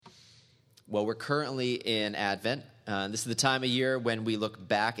Well, we're currently in Advent. This is the time of year when we look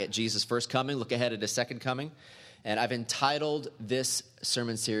back at Jesus' first coming, look ahead at his second coming. And I've entitled this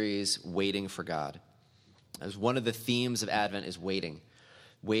sermon series, Waiting for God. As one of the themes of Advent is waiting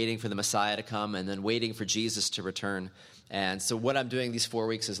for the Messiah to come and then waiting for Jesus to return. And so what I'm doing these 4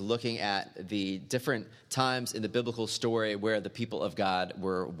 weeks is looking at the different times in the biblical story where the people of God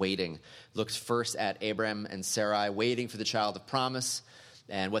were waiting. Looked first at Abraham and Sarai waiting for the child of promise,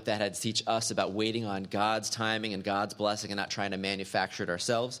 and what that had to teach us about waiting on God's timing and God's blessing and not trying to manufacture it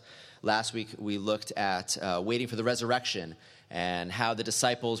ourselves. Last week, we looked at waiting for the resurrection and how the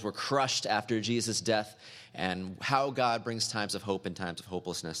disciples were crushed after Jesus' death and how God brings times of hope and times of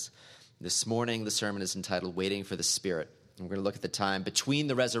hopelessness. This morning, the sermon is entitled Waiting for the Spirit. And we're going to look at the time between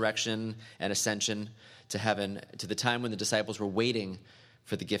the resurrection and ascension to heaven to the time when the disciples were waiting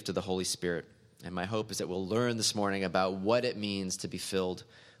for the gift of the Holy Spirit. And my hope is that we'll learn this morning about what it means to be filled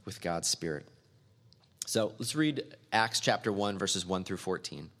with God's Spirit. So let's read Acts chapter 1, verses 1 through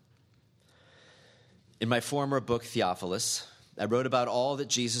 14. In my former book, Theophilus, I wrote about all that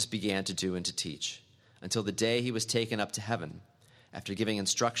Jesus began to do and to teach, until the day he was taken up to heaven, after giving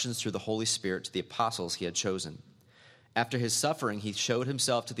instructions through the Holy Spirit to the apostles he had chosen. After his suffering, he showed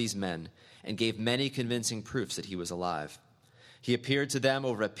himself to these men and gave many convincing proofs that he was alive. He appeared to them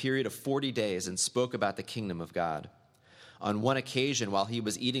over a period of 40 days and spoke about the kingdom of God. On one occasion, while he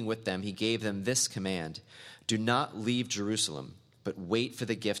was eating with them, he gave them this command: "Do not leave Jerusalem, but wait for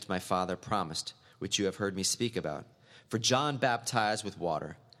the gift my Father promised, which you have heard me speak about. For John baptized with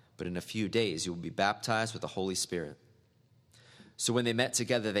water, but in a few days you will be baptized with the Holy Spirit." So when they met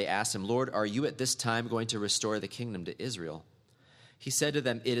together, they asked him, "Lord, are you at this time going to restore the kingdom to Israel?" He said to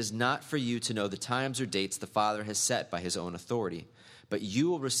them, "It is not for you to know the times or dates the Father has set by his own authority, but you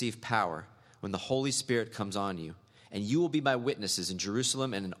will receive power when the Holy Spirit comes on you, and you will be my witnesses in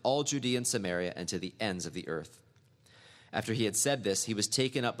Jerusalem and in all Judea and Samaria and to the ends of the earth." After he had said this, he was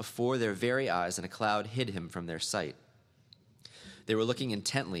taken up before their very eyes, and a cloud hid him from their sight. They were looking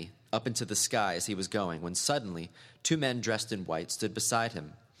intently up into the sky as he was going, when suddenly 2 men dressed in white stood beside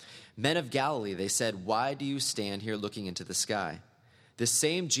him. "Men of Galilee," they said, "why do you stand here looking into the sky? The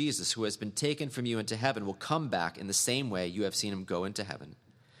same Jesus who has been taken from you into heaven will come back in the same way you have seen him go into heaven."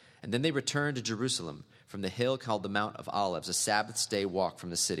 And then they returned to Jerusalem from the hill called the Mount of Olives, a Sabbath day walk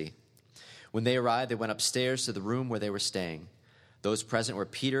from the city. When they arrived, they went upstairs to the room where they were staying. Those present were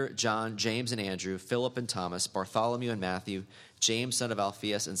Peter, John, James and Andrew, Philip and Thomas, Bartholomew and Matthew, James son of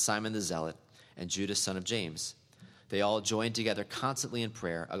Alphaeus and Simon the Zealot, and Judas son of James. They all joined together constantly in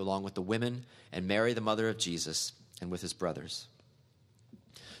prayer, along with the women and Mary the mother of Jesus, and with his brothers.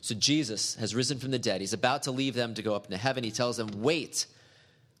 So Jesus has risen from the dead. He's about to leave them to go up into heaven. He tells them, wait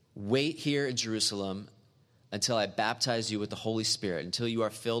here in Jerusalem until I baptize you with the Holy Spirit, until you are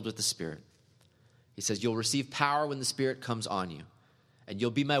filled with the Spirit. He says, you'll receive power when the Spirit comes on you, and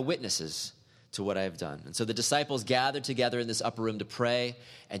you'll be my witnesses to what I have done. And so the disciples gathered together in this upper room to pray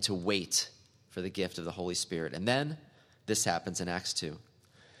and to wait for the gift of the Holy Spirit. And then this happens in Acts 2.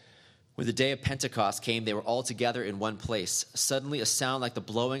 When the day of Pentecost came, they were all together in one place. Suddenly a sound like the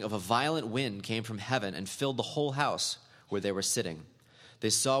blowing of a violent wind came from heaven and filled the whole house where they were sitting. They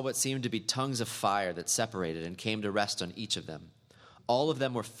saw what seemed to be tongues of fire that separated and came to rest on each of them. All of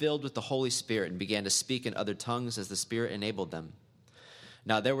them were filled with the Holy Spirit and began to speak in other tongues as the Spirit enabled them.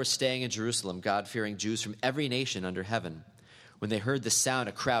 Now there were staying in Jerusalem God-fearing Jews from every nation under heaven. When they heard the sound,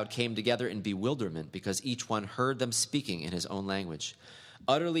 a crowd came together in bewilderment because each one heard them speaking in his own language.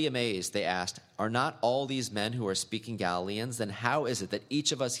 Utterly amazed, they asked, "Are not all these men who are speaking Galileans? Then how is it that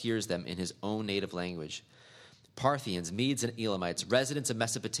each of us hears them in his own native language?" Parthians, Medes and Elamites, residents of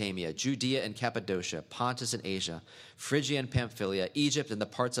Mesopotamia, Judea and Cappadocia, Pontus and Asia, Phrygia and Pamphylia, Egypt and the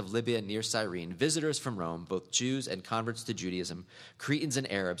parts of Libya near Cyrene, visitors from Rome, both Jews and converts to Judaism, Cretans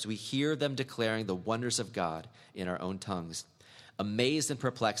and Arabs, we hear them declaring the wonders of God in our own tongues. Amazed and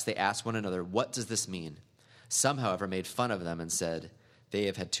perplexed, they asked one another, "What does this mean?" Some, however, made fun of them and said, "They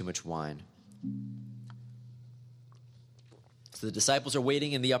have had too much wine." So the disciples are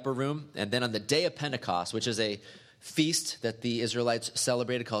waiting in the upper room, and then on the day of Pentecost, which is a feast that the Israelites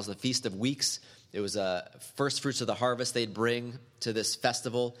celebrated, called the Feast of Weeks. It was first fruits of the harvest they'd bring to this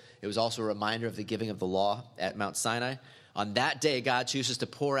festival. It was also a reminder of the giving of the law at Mount Sinai. On that day, God chooses to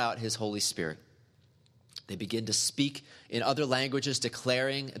pour out his Holy Spirit. They begin to speak in other languages,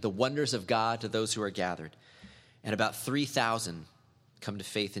 declaring the wonders of God to those who are gathered. And about 3,000 come to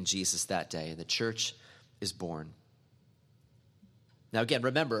faith in Jesus that day, and the church is born. Now again,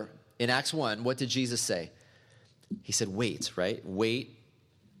 remember, in Acts 1, what did Jesus say? He said, wait, right? Wait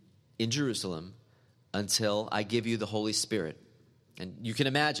in Jerusalem until I give you the Holy Spirit. And you can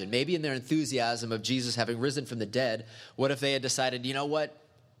imagine, maybe in their enthusiasm of Jesus having risen from the dead, what if they had decided, you know what?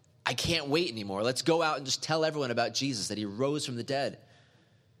 I can't wait anymore. Let's go out and just tell everyone about Jesus, that he rose from the dead.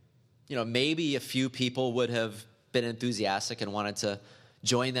 Maybe a few people would have been enthusiastic and wanted to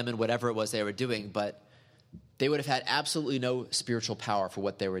join them in whatever it was they were doing, but they would have had absolutely no spiritual power for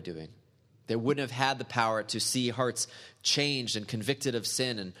what they were doing. They wouldn't have had the power to see hearts changed and convicted of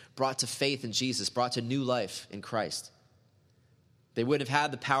sin and brought to faith in Jesus, brought to new life in Christ. They wouldn't have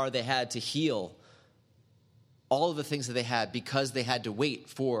had the power they had to heal all of the things that they had because they had to wait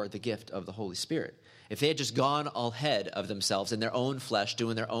for the gift of the Holy Spirit. If they had just gone ahead of themselves in their own flesh,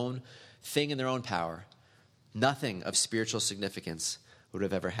 doing their own thing in their own power, nothing of spiritual significance would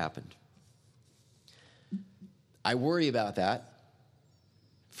have ever happened. I worry about that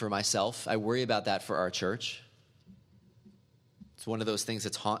for myself. I worry about that for our church. It's one of those things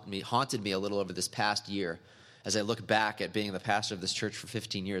that's haunted me a little over this past year as I look back at being the pastor of this church for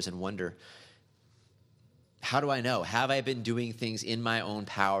 15 years and wonder, how do I know? Have I been doing things in my own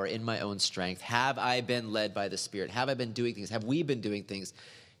power, in my own strength? Have I been led by the Spirit? Have I been doing things? Have we been doing things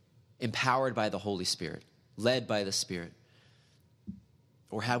empowered by the Holy Spirit, led by the Spirit?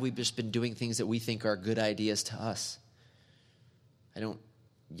 Or have we just been doing things that we think are good ideas to us? I don't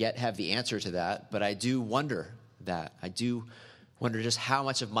yet have the answer to that, but I do wonder that. I do wonder just how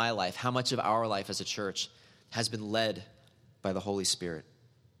much of my life, how much of our life as a church has been led by the Holy Spirit.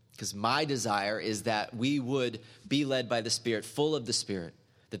 Because my desire is that we would be led by the Spirit, full of the Spirit,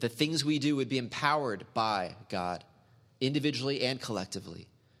 that the things we do would be empowered by God, individually and collectively.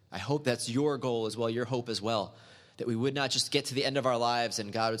 I hope that's your goal as well, your hope as well, that we would not just get to the end of our lives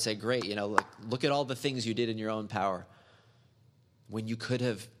and God would say, great, look at all the things you did in your own power, when you could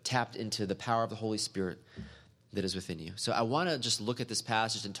have tapped into the power of the Holy Spirit that is within you. So I want to just look at this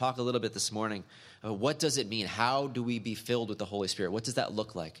passage and talk a little bit this morning about what does it mean? How do we be filled with the Holy Spirit? What does that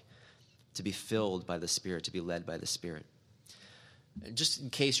look like to be filled by the Spirit, to be led by the Spirit? And just in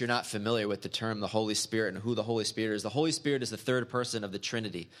case you're not familiar with the term the Holy Spirit and who the Holy Spirit is, the Holy Spirit is the third person of the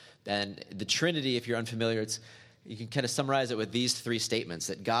Trinity. And the Trinity, if you're unfamiliar, you can kind of summarize it with these three statements,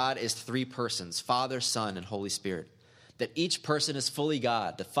 that God is three persons, Father, Son, and Holy Spirit. That each person is fully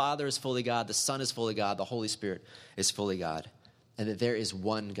God. The Father is fully God. The Son is fully God. The Holy Spirit is fully God. And that there is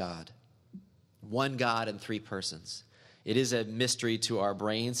one God in three persons. It is a mystery to our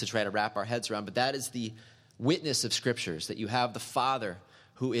brains to try to wrap our heads around, but that is the witness of Scriptures, that you have the Father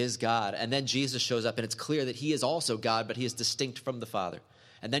who is God. And then Jesus shows up, and it's clear that he is also God, but he is distinct from the Father.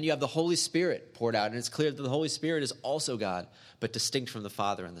 And then you have the Holy Spirit poured out, and it's clear that the Holy Spirit is also God, but distinct from the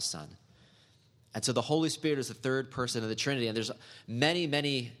Father and the Son. And so the Holy Spirit is the third person of the Trinity. And there's many,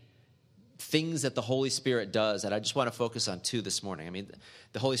 many things that the Holy Spirit does that I just want to focus on two this morning. I mean,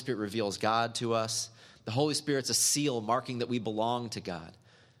 the Holy Spirit reveals God to us. The Holy Spirit's a seal marking that we belong to God.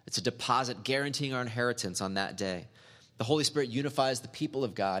 It's a deposit guaranteeing our inheritance on that day. The Holy Spirit unifies the people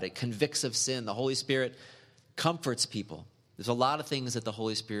of God. It convicts of sin. The Holy Spirit comforts people. There's a lot of things that the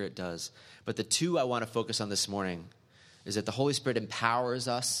Holy Spirit does. But the two I want to focus on this morning is that the Holy Spirit empowers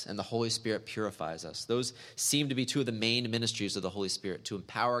us and the Holy Spirit purifies us. Those seem to be two of the main ministries of the Holy Spirit, to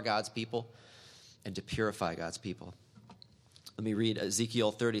empower God's people and to purify God's people. Let me read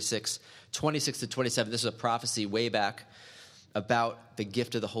Ezekiel 36, 26 to 27. This is a prophecy way back about the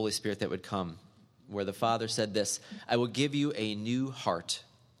gift of the Holy Spirit that would come, where the Father said this, I will give you a new heart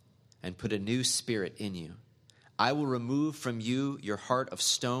and put a new spirit in you. I will remove from you your heart of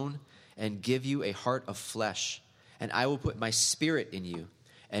stone and give you a heart of flesh. And I will put my spirit in you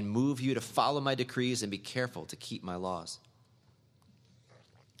and move you to follow my decrees and be careful to keep my laws.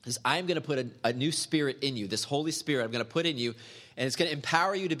 Because I'm going to put a new spirit in you, this Holy Spirit I'm going to put in you, and it's going to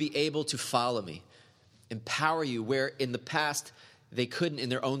empower you to be able to follow me. Empower you where in the past they couldn't in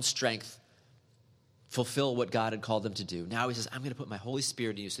their own strength fulfill what God had called them to do. Now he says, I'm going to put my Holy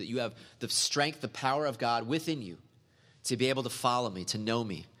Spirit in you so that you have the strength, the power of God within you to be able to follow me, to know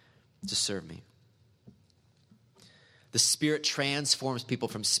me, to serve me. The Spirit transforms people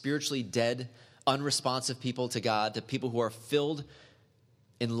from spiritually dead, unresponsive people to God to people who are filled,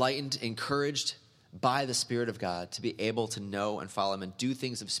 enlightened, encouraged by the Spirit of God to be able to know and follow him and do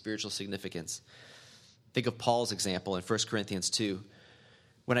things of spiritual significance. Think of Paul's example in 1 Corinthians 2.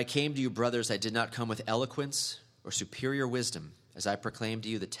 When I came to you, brothers, I did not come with eloquence or superior wisdom as I proclaimed to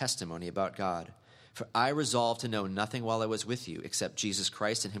you the testimony about God. For I resolved to know nothing while I was with you except Jesus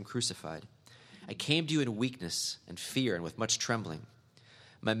Christ and him crucified. I came to you in weakness and fear and with much trembling.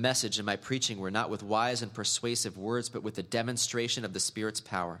 My message and my preaching were not with wise and persuasive words, but with the demonstration of the Spirit's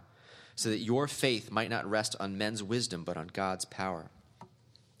power, so that your faith might not rest on men's wisdom, but on God's power.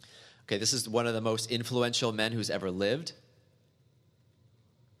 Okay, this is one of the most influential men who's ever lived.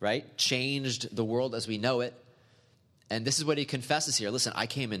 right? Changed the world as we know it. And this is what he confesses here. Listen, I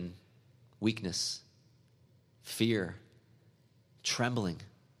came in weakness, fear, trembling.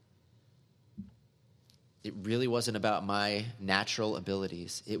 It really wasn't about my natural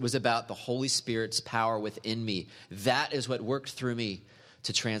abilities. It was about the Holy Spirit's power within me. That is what worked through me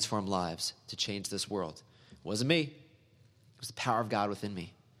to transform lives, to change this world. It wasn't me. It was the power of God within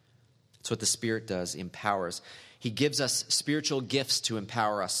me. That's what the Spirit does, empowers. He gives us spiritual gifts to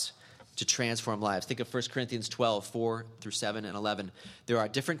empower us to transform lives. Think of 1 Corinthians 12, 4 through 7 and 11. There are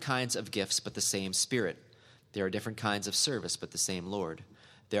different kinds of gifts, but the same Spirit. There are different kinds of service, but the same Lord.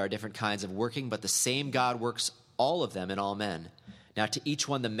 There are different kinds of working, but the same God works all of them in all men. Now to each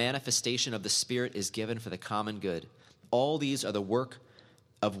one the manifestation of the Spirit is given for the common good. All these are the work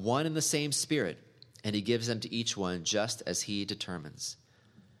of one and the same Spirit, and he gives them to each one just as he determines.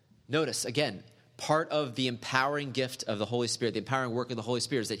 Notice, again, part of the empowering gift of the Holy Spirit, the empowering work of the Holy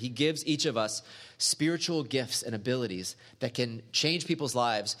Spirit, is that he gives each of us spiritual gifts and abilities that can change people's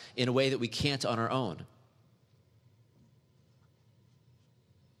lives in a way that we can't on our own.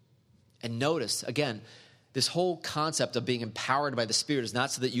 And notice, again, this whole concept of being empowered by the Spirit is not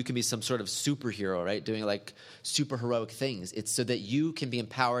so that you can be some sort of superhero, right? Doing like super heroic things. It's so that you can be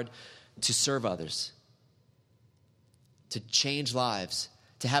empowered to serve others, to change lives,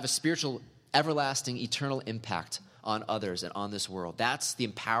 to have a spiritual, everlasting, eternal impact on others and on this world. That's the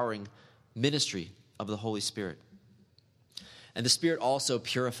empowering ministry of the Holy Spirit. And the Spirit also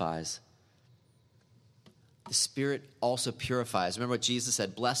purifies. The Spirit also purifies. Remember what Jesus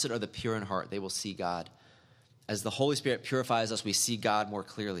said, blessed are the pure in heart, they will see God. As the Holy Spirit purifies us, we see God more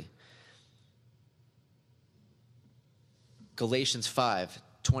clearly. Galatians 5,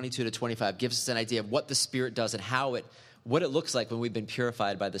 22 to 25 gives us an idea of what the Spirit does and what it looks like when we've been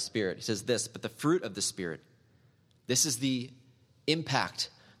purified by the Spirit. He says this, but the fruit of the Spirit, this is the impact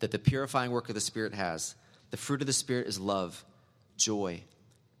that the purifying work of the Spirit has. The fruit of the Spirit is love, joy,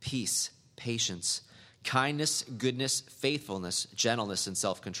 peace, patience, kindness, goodness, faithfulness, gentleness, and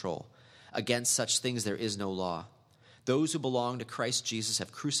self-control. Against such things there is no law. Those who belong to Christ Jesus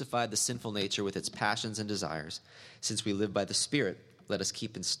have crucified the sinful nature with its passions and desires. Since we live by the Spirit, let us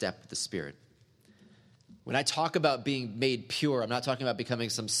keep in step with the Spirit. When I talk about being made pure, I'm not talking about becoming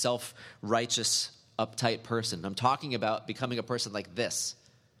some self-righteous, uptight person. I'm talking about becoming a person like this.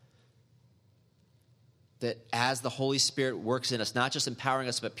 That as the Holy Spirit works in us, not just empowering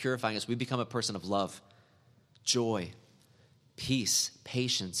us, but purifying us, we become a person of love, joy, peace,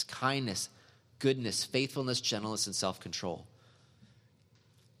 patience, kindness, goodness, faithfulness, gentleness, and self-control.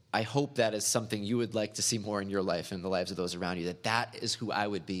 I hope that is something you would like to see more in your life and the lives of those around you, that is who I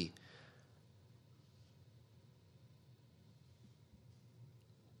would be.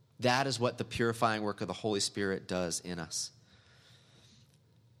 That is what the purifying work of the Holy Spirit does in us.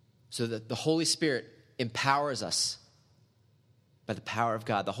 So that the Holy Spirit empowers us by the power of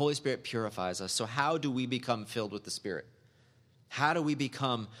God. The Holy Spirit purifies us. So how do we become filled with the Spirit? How do we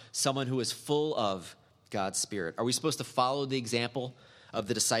become someone who is full of God's Spirit? Are we supposed to follow the example of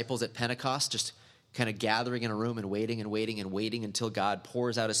the disciples at Pentecost, just kind of gathering in a room and waiting until God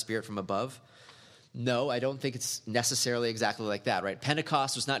pours out a Spirit from above? No, I don't think it's necessarily exactly like that, right?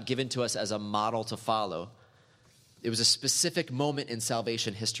 Pentecost was not given to us as a model to follow. It was a specific moment in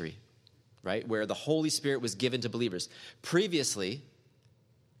salvation history, right, where the Holy Spirit was given to believers. Previously,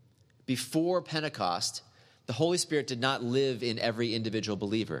 before Pentecost, the Holy Spirit did not live in every individual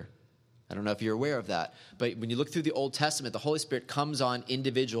believer. I don't know if you're aware of that, but when you look through the Old Testament, the Holy Spirit comes on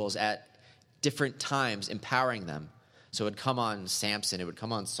individuals at different times, empowering them. So it would come on Samson, it would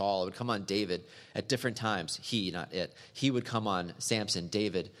come on Saul, it would come on David at different times. He, not it. He would come on Samson,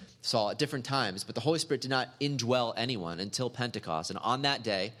 David, Saul at different times. But the Holy Spirit did not indwell anyone until Pentecost. And on that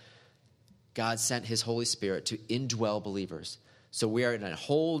day, God sent his Holy Spirit to indwell believers. So we are in a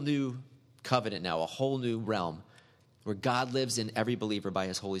whole new covenant now, a whole new realm where God lives in every believer by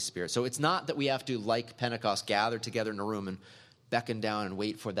his Holy Spirit. So it's not that we have to, like Pentecost, gather together in a room and beckon down and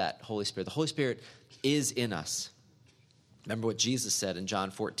wait for that Holy Spirit. The Holy Spirit is in us. Remember what Jesus said in John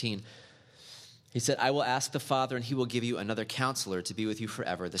 14. He said, I will ask the Father, and he will give you another counselor to be with you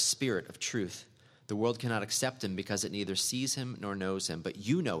forever, the Spirit of truth. The world cannot accept him because it neither sees him nor knows him, but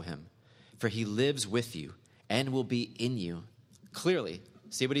you know him, for he lives with you and will be in you. Clearly,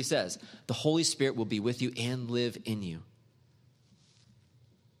 see what he says. The Holy Spirit will be with you and live in you.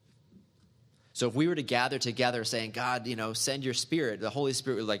 So if we were to gather together saying, God, send your Spirit, the Holy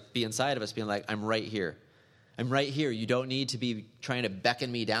Spirit would be inside of us being like, I'm right here. I'm right here. You don't need to be trying to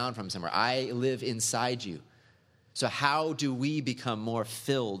beckon me down from somewhere. I live inside you. So how do we become more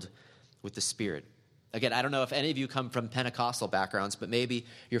filled with the Spirit? Again, I don't know if any of you come from Pentecostal backgrounds, but maybe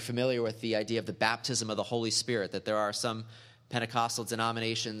you're familiar with the idea of the baptism of the Holy Spirit, that there are some Pentecostal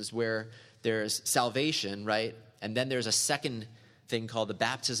denominations where there's salvation, right? And then there's a second thing called the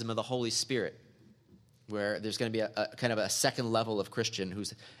baptism of the Holy Spirit, where there's going to be a kind of a second level of Christian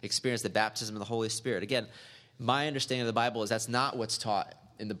who's experienced the baptism of the Holy Spirit. Again, my understanding of the Bible is that's not what's taught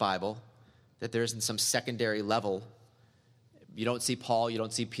in the Bible, that there isn't some secondary level. You don't see Paul, you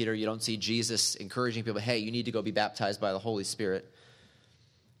don't see Peter, you don't see Jesus encouraging people, hey, you need to go be baptized by the Holy Spirit.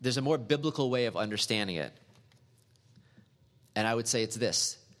 There's a more biblical way of understanding it. And I would say it's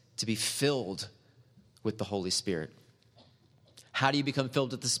this, to be filled with the Holy Spirit. How do you become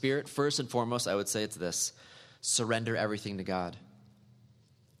filled with the Spirit? First and foremost, I would say it's this, surrender everything to God.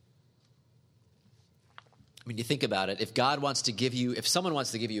 When you think about it, if someone wants to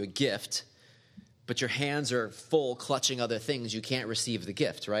give you a gift, but your hands are full clutching other things, you can't receive the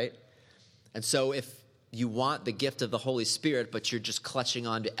gift, right? And so if you want the gift of the Holy Spirit, but you're just clutching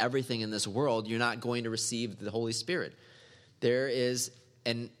onto everything in this world, you're not going to receive the Holy Spirit. There is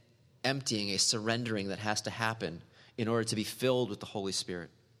an emptying, a surrendering that has to happen in order to be filled with the Holy Spirit.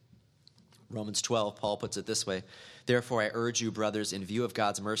 Romans 12, Paul puts it this way, therefore I urge you, brothers, in view of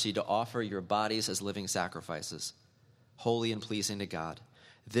God's mercy, to offer your bodies as living sacrifices, holy and pleasing to God.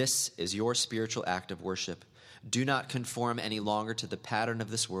 This is your spiritual act of worship. Do not conform any longer to the pattern of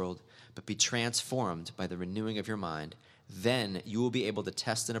this world, but be transformed by the renewing of your mind. Then you will be able to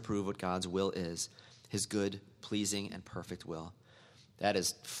test and approve what God's will is, his good, pleasing, and perfect will. That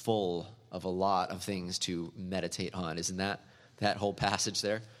is full of a lot of things to meditate on. Isn't that whole passage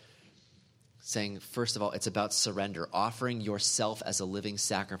there? Saying, first of all, it's about surrender, offering yourself as a living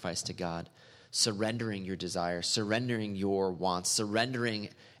sacrifice to God, surrendering your desires, surrendering your wants, surrendering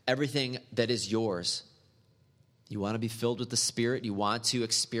everything that is yours. You want to be filled with the Spirit? You want to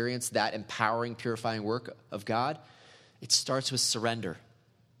experience that empowering, purifying work of God? It starts with surrender.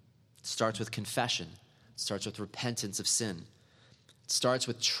 It starts with confession. It starts with repentance of sin. It starts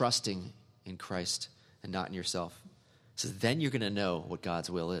with trusting in Christ and not in yourself. So then you're going to know what God's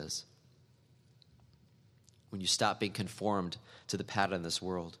will is. When you stop being conformed to the pattern of this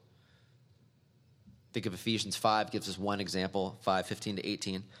world. Think of Ephesians 5, gives us one example, 5:15 to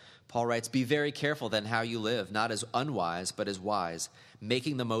 18. Paul writes, be very careful then how you live, not as unwise, but as wise,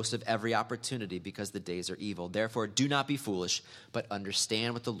 making the most of every opportunity because the days are evil. Therefore, do not be foolish, but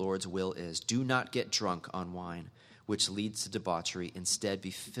understand what the Lord's will is. Do not get drunk on wine, which leads to debauchery. Instead,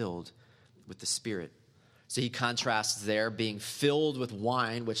 be filled with the Spirit. So he contrasts there being filled with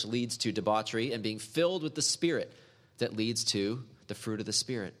wine, which leads to debauchery, and being filled with the Spirit that leads to the fruit of the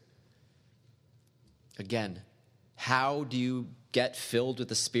Spirit. Again, how do you get filled with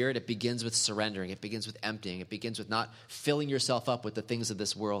the Spirit? It begins with surrendering. It begins with emptying. It begins with not filling yourself up with the things of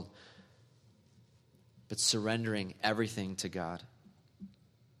this world, but surrendering everything to God.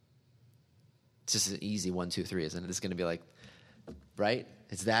 It's just an easy 1, 2, 3, isn't it? It's going to be like, right?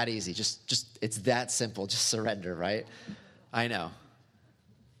 It's that easy. Just it's that simple. Just surrender, right? I know.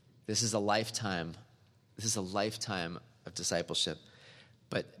 This is a lifetime. This is a lifetime of discipleship.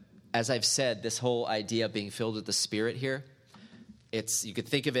 But as I've said, this whole idea of being filled with the Spirit here, you could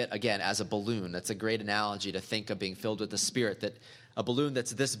think of it, again, as a balloon. That's a great analogy to think of being filled with the Spirit, that a balloon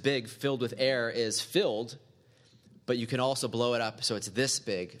that's this big, filled with air, is filled, but you can also blow it up so it's this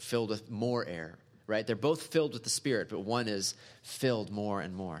big, filled with more air, right? They're both filled with the Spirit, but one is filled more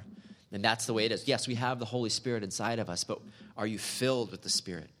and more. And that's the way it is. Yes, we have the Holy Spirit inside of us, but are you filled with the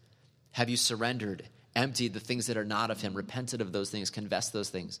Spirit? Have you surrendered, emptied the things that are not of him, repented of those things, confessed those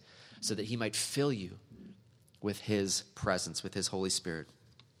things, so that he might fill you with his presence, with his Holy Spirit?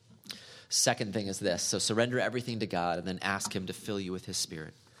 Second thing is this. So surrender everything to God and then ask him to fill you with his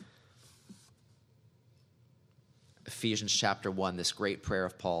Spirit. Ephesians chapter 1, this great prayer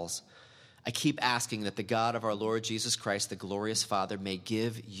of Paul's. I keep asking that the God of our Lord Jesus Christ, the glorious Father, may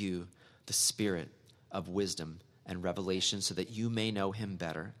give you the spirit of wisdom and revelation so that you may know him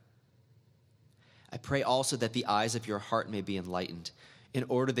better. I pray also that the eyes of your heart may be enlightened, in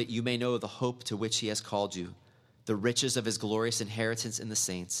order that you may know the hope to which he has called you, the riches of his glorious inheritance in the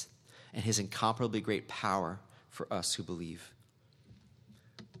saints, and his incomparably great power for us who believe.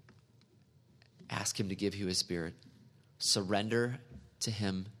 Ask him to give you his Spirit. Surrender to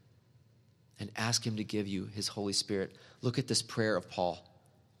him and ask him to give you his Holy Spirit. Look at this prayer of Paul.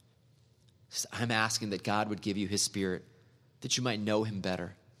 I'm asking that God would give you his Spirit, that you might know him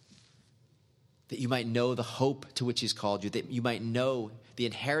better, that you might know the hope to which he's called you, that you might know the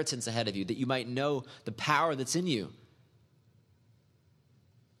inheritance ahead of you, that you might know the power that's in you.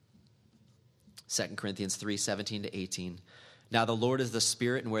 2 Corinthians 3:17 to 18. Now the Lord is the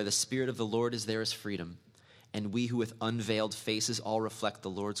Spirit, and where the Spirit of the Lord is, there is freedom. And we who with unveiled faces all reflect the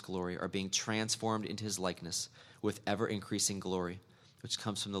Lord's glory are being transformed into his likeness with ever-increasing glory, which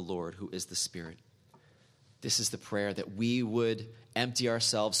comes from the Lord, who is the Spirit. This is the prayer, that we would empty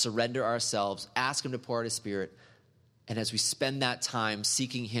ourselves, surrender ourselves, ask him to pour out his Spirit, and as we spend that time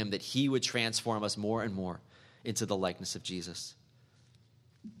seeking him, that he would transform us more and more into the likeness of Jesus.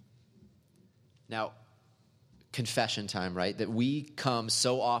 Now, confession time, right? That we come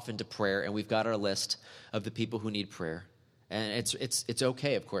so often to prayer, and we've got our list of the people who need prayer. And it's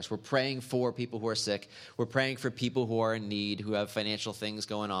okay, of course. We're praying for people who are sick. We're praying for people who are in need, who have financial things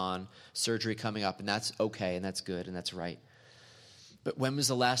going on, surgery coming up, and that's okay, and that's good, and that's right. But when was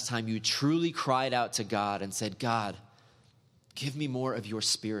the last time you truly cried out to God and said, God, give me more of your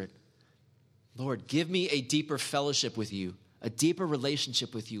Spirit. Lord, give me a deeper fellowship with you, a deeper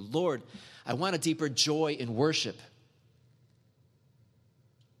relationship with you. Lord, I want a deeper joy in worship.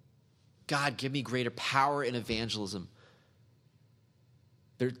 God, give me greater power in evangelism.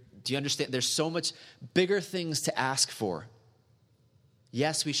 Do you understand? There's so much bigger things to ask for.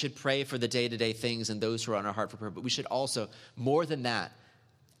 Yes, we should pray for the day-to-day things and those who are on our heart for prayer, but we should also, more than that,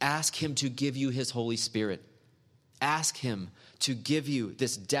 ask him to give you his Holy Spirit. Ask him to give you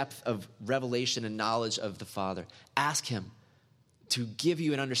this depth of revelation and knowledge of the Father. Ask him to give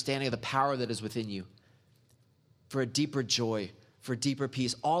you an understanding of the power that is within you, for a deeper joy, for deeper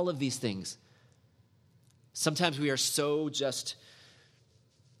peace, all of these things. Sometimes we are so just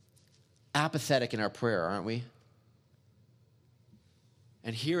apathetic in our prayer, aren't we?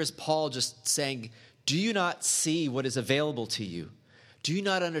 And here is Paul just saying, do you not see what is available to you? Do you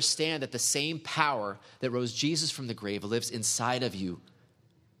not understand that the same power that rose Jesus from the grave lives inside of you?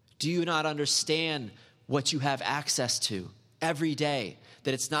 Do you not understand what you have access to every day?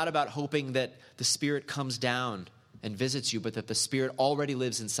 That it's not about hoping that the Spirit comes down and visits you, but that the Spirit already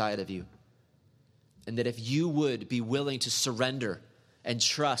lives inside of you. And that if you would be willing to surrender and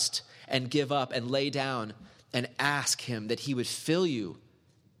trust and give up and lay down and ask him that he would fill you,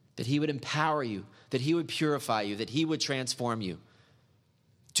 that he would empower you, that he would purify you, that he would transform you.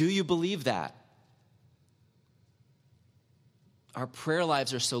 Do you believe that? Our prayer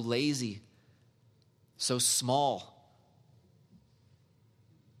lives are so lazy, so small.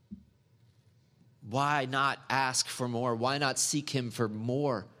 Why not ask for more? Why not seek him for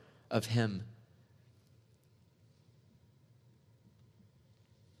more of him?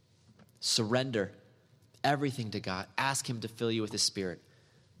 Surrender everything to God. Ask him to fill you with his Spirit.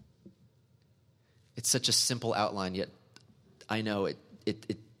 It's such a simple outline, yet I know it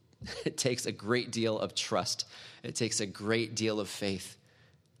takes a great deal of trust. It takes a great deal of faith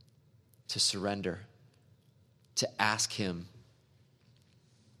to surrender, to ask him.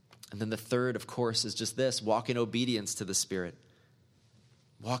 And then the third, of course, is just this: walk in obedience to the Spirit.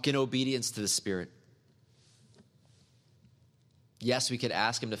 Walk in obedience to the Spirit. Yes, we could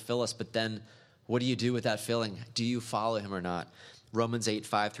ask him to fill us, but then what do you do with that filling? Do you follow him or not? Romans 8,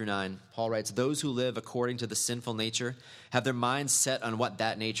 5-9, Paul writes, those who live according to the sinful nature have their minds set on what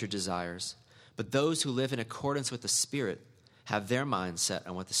that nature desires. But those who live in accordance with the Spirit have their minds set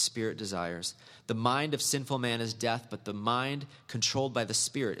on what the Spirit desires. The mind of sinful man is death, but the mind controlled by the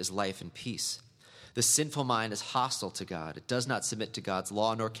Spirit is life and peace. The sinful mind is hostile to God. It does not submit to God's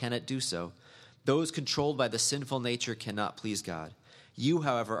law, nor can it do so. Those controlled by the sinful nature cannot please God. You,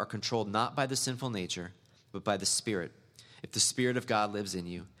 however, are controlled not by the sinful nature, but by the Spirit, if the Spirit of God lives in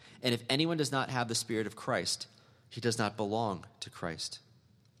you. And if anyone does not have the Spirit of Christ, he does not belong to Christ.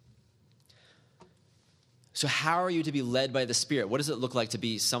 So how are you to be led by the Spirit? What does it look like to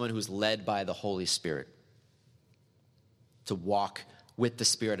be someone who's led by the Holy Spirit? To walk with the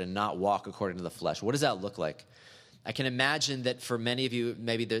Spirit and not walk according to the flesh. What does that look like? I can imagine that for many of you,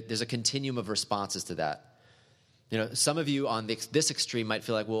 maybe there's a continuum of responses to that. You know, some of you on this extreme might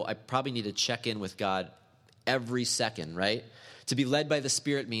feel like, well, I probably need to check in with God every second, right? To be led by the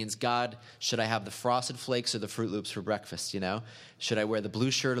Spirit means, God, should I have the Frosted Flakes or the Fruit Loops for breakfast, you know? Should I wear the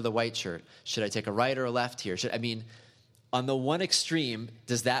blue shirt or the white shirt? Should I take a right or a left here? On the one extreme,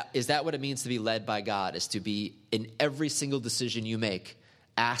 is that what it means to be led by God, is to be in every single decision you make,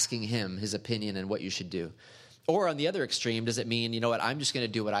 asking him his opinion and what you should do? Or on the other extreme, does it mean, you know what, I'm just going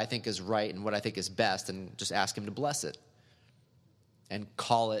to do what I think is right and what I think is best and just ask him to bless it and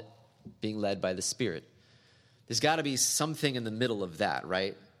call it being led by the Spirit? There's got to be something in the middle of that,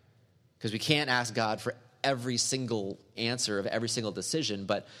 right? Because we can't ask God for every single answer of every single decision,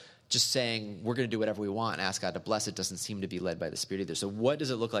 but just saying we're going to do whatever we want and ask God to bless it doesn't seem to be led by the Spirit either. So what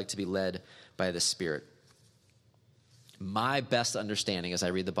does it look like to be led by the Spirit? My best understanding as I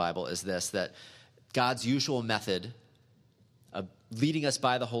read the Bible is this, that God's usual method leading us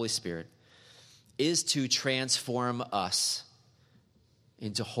by the Holy Spirit is to transform us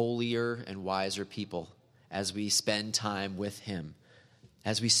into holier and wiser people as we spend time with him.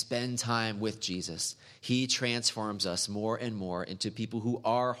 As we spend time with Jesus, he transforms us more and more into people who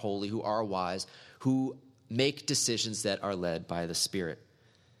are holy, who are wise, who make decisions that are led by the Spirit.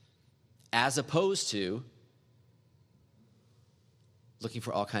 As opposed to looking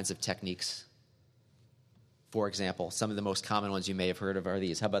for all kinds of techniques. For example, some of the most common ones you may have heard of are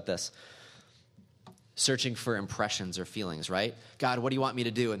these. How about this? Searching for impressions or feelings, right? God, what do you want me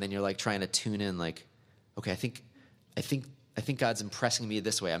to do? And then you're like trying to tune in, like, okay, I think God's impressing me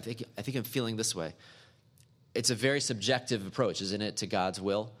this way. I think I'm feeling this way. It's a very subjective approach, isn't it, to God's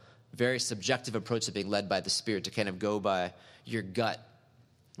will? Very subjective approach to being led by the Spirit, to kind of go by your gut,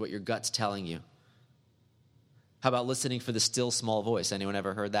 what your gut's telling you. How about listening for the still small voice? Anyone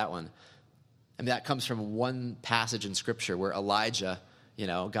ever heard that one? I mean, that comes from one passage in Scripture where Elijah,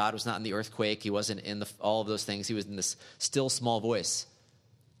 God was not in the earthquake. He wasn't in all of those things. He was in this still small voice.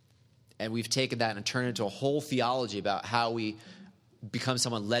 And we've taken that and turned it into a whole theology about how we become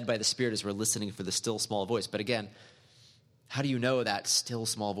someone led by the Spirit as we're listening for the still small voice. But again, how do you know that still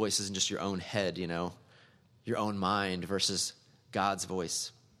small voice isn't just your own head, your own mind versus God's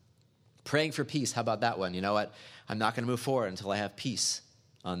voice? Praying for peace, how about that one? You know what? I'm not going to move forward until I have peace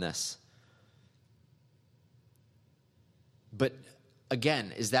on this. But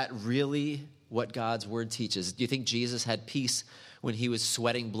again, is that really what God's word teaches? Do you think Jesus had peace when he was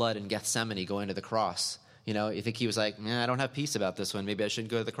sweating blood in Gethsemane going to the cross? You think he was like, I don't have peace about this one. Maybe I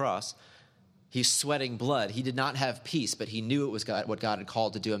shouldn't go to the cross. He's sweating blood. He did not have peace, but he knew it was what God had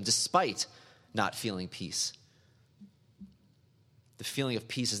called to do him despite not feeling peace. The feeling of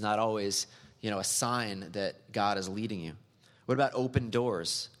peace is not always, a sign that God is leading you. What about open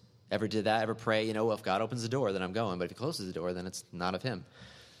doors? Ever did that? Ever pray, if God opens the door, then I'm going. But if he closes the door, then it's not of him.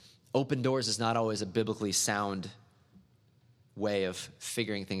 Open doors is not always a biblically sound way of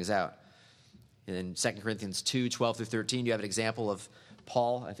figuring things out. In 2 Corinthians 2, 12 through 13, you have an example of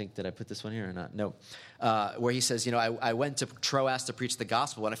Paul. I think, did I put this one here or not? No. Where he says, I went to Troas to preach the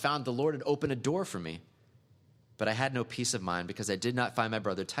gospel, and I found the Lord had opened a door for me. But I had no peace of mind because I did not find my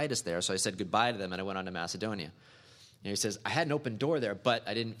brother Titus there. So I said goodbye to them, and I went on to Macedonia. And he says, I had an open door there, but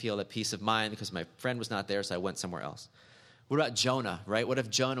I didn't feel that peace of mind because my friend was not there, so I went somewhere else. What about Jonah, right? What if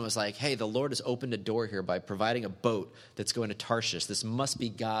Jonah was like, hey, the Lord has opened a door here by providing a boat that's going to Tarshish. This must be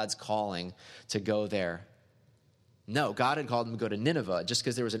God's calling to go there. No, God had called him to go to Nineveh. Just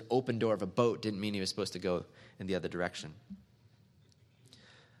because there was an open door of a boat didn't mean he was supposed to go in the other direction.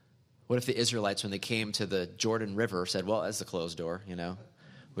 What if the Israelites, when they came to the Jordan River, said, well, that's a closed door,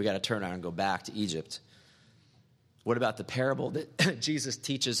 we got to turn around and go back to Egypt. What about the parable that Jesus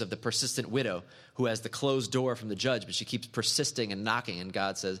teaches of the persistent widow who has the closed door from the judge, but she keeps persisting and knocking,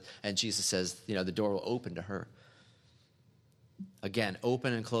 and Jesus says, the door will open to her. Again,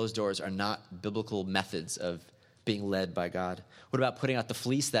 open and closed doors are not biblical methods of being led by God. What about putting out the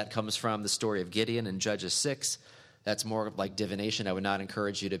fleece? That comes from the story of Gideon in Judges 6. That's more like divination. I would not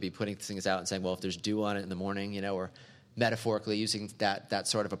encourage you to be putting things out and saying, well, if there's dew on it in the morning, or metaphorically using that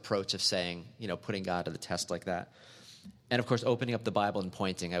sort of approach of saying, putting God to the test like that. And, of course, opening up the Bible and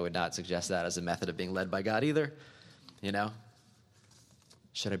pointing, I would not suggest that as a method of being led by God either.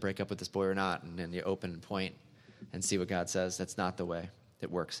 Should I break up with this boy or not? And then you open and point and see what God says. That's not the way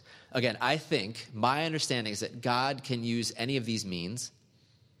it works. Again, I think my understanding is that God can use any of these means.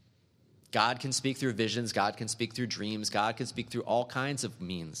 God can speak through visions. God can speak through dreams. God can speak through all kinds of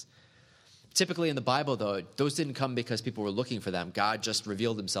means. Typically in the Bible, though, those didn't come because people were looking for them. God just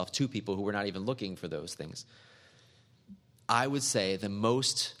revealed himself to people who were not even looking for those things. I would say the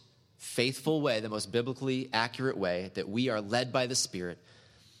most faithful way, the most biblically accurate way that we are led by the Spirit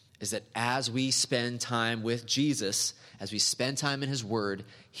is that as we spend time with Jesus, as we spend time in his word,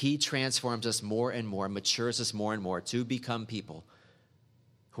 he transforms us more and more, matures us more and more to become people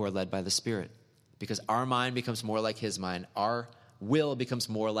who are led by the Spirit. Because our mind becomes more like his mind. Our will becomes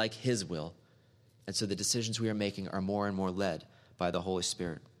more like his will. And so the decisions we are making are more and more led by the Holy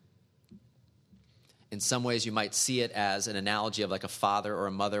Spirit. In some ways, you might see it as an analogy of like a father or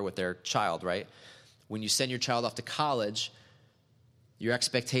a mother with their child, right? When you send your child off to college, your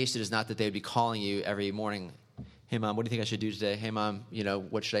expectation is not that they would be calling you every morning, hey, Mom, what do you think I should do today? Hey, Mom,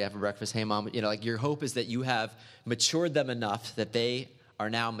 what should I have for breakfast? Hey, Mom, your hope is that you have matured them enough that they are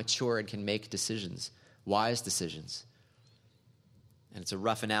now mature and can make decisions, wise decisions. And it's a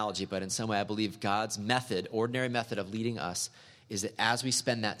rough analogy, but in some way I believe God's method, ordinary method of leading us, is that as we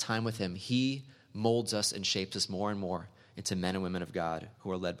spend that time with him, he molds us and shapes us more and more into men and women of God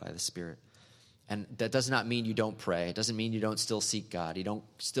who are led by the Spirit. And that does not mean you don't pray. It doesn't mean you don't still seek God. You don't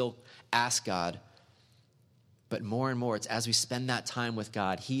still ask God. But more and more, it's as we spend that time with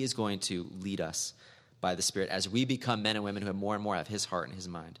God, he is going to lead us by the Spirit as we become men and women who have more and more of his heart and his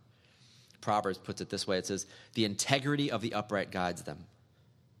mind. Proverbs puts it this way. It says, the integrity of the upright guides them.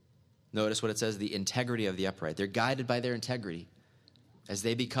 Notice what it says, the integrity of the upright. They're guided by their integrity. As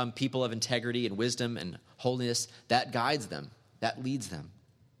they become people of integrity and wisdom and holiness, that guides them. That leads them.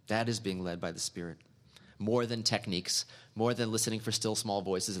 That is being led by the Spirit. More than techniques, more than listening for still small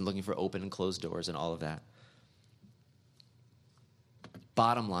voices and looking for open and closed doors and all of that.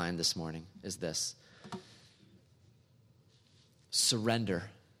 Bottom line this morning is this. Surrender.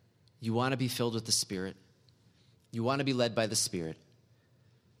 You want to be filled with the Spirit. You want to be led by the Spirit.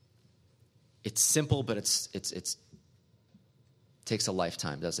 It's simple, but it's takes a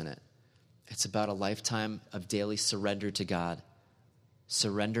lifetime, doesn't it? It's about a lifetime of daily surrender to God.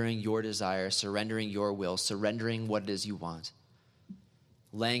 Surrendering your desire, surrendering your will, surrendering what it is you want.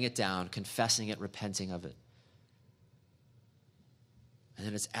 Laying it down, confessing it, repenting of it. And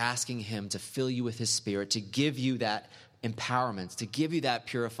then it's asking him to fill you with his Spirit, to give you that empowerment, to give you that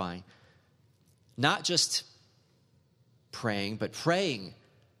purifying. Not just praying, but praying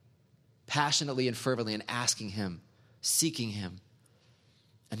passionately and fervently and asking him, seeking him,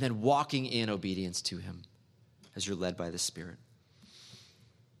 and then walking in obedience to him as you're led by the Spirit.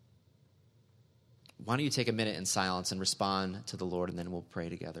 Why don't you take a minute in silence and respond to the Lord, and then we'll pray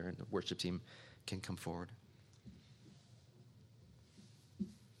together, and the worship team can come forward.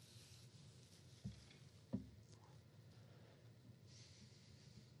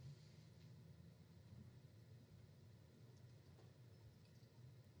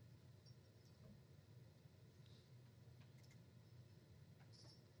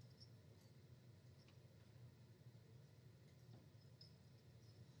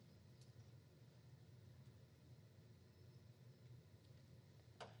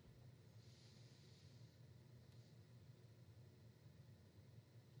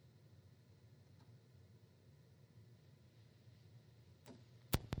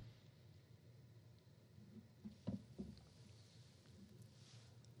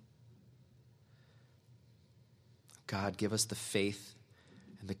 God, give us the faith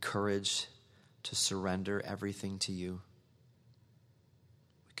and the courage to surrender everything to you.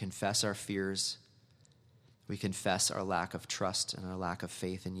 We confess our fears. We confess our lack of trust and our lack of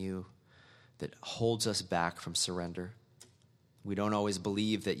faith in you that holds us back from surrender. We don't always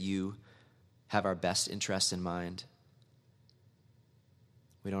believe that you have our best interests in mind.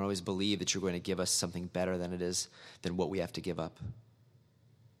 We don't always believe that you're going to give us something better than what we have to give up.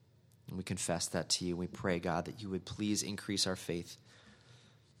 And we confess that to you. We pray, God, that you would please increase our faith,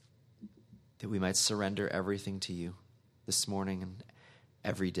 that we might surrender everything to you this morning and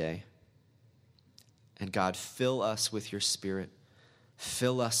every day. And God, fill us with your Spirit.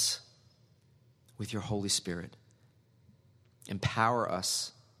 Fill us with your Holy Spirit. Empower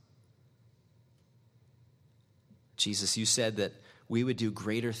us. Jesus, you said that we would do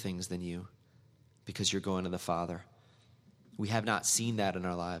greater things than you because you're going to the Father. We have not seen that in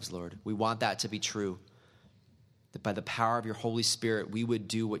our lives, Lord. We want that to be true. That by the power of your Holy Spirit, we would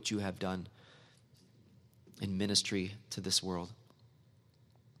do what you have done in ministry to this world.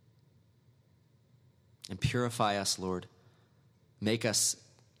 And purify us, Lord. Make us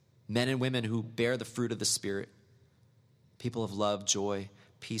men and women who bear the fruit of the Spirit. People of love, joy,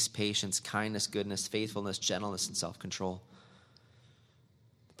 peace, patience, kindness, goodness, faithfulness, gentleness, and self-control.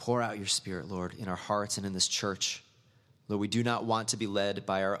 Pour out your Spirit, Lord, in our hearts and in this church. Lord, we do not want to be led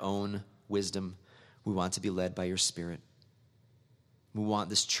by our own wisdom. We want to be led by your Spirit. We want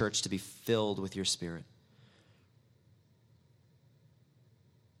this church to be filled with your Spirit.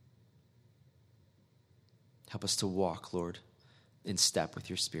 Help us to walk, Lord, in step with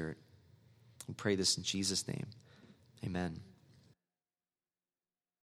your Spirit. We pray this in Jesus' name. Amen.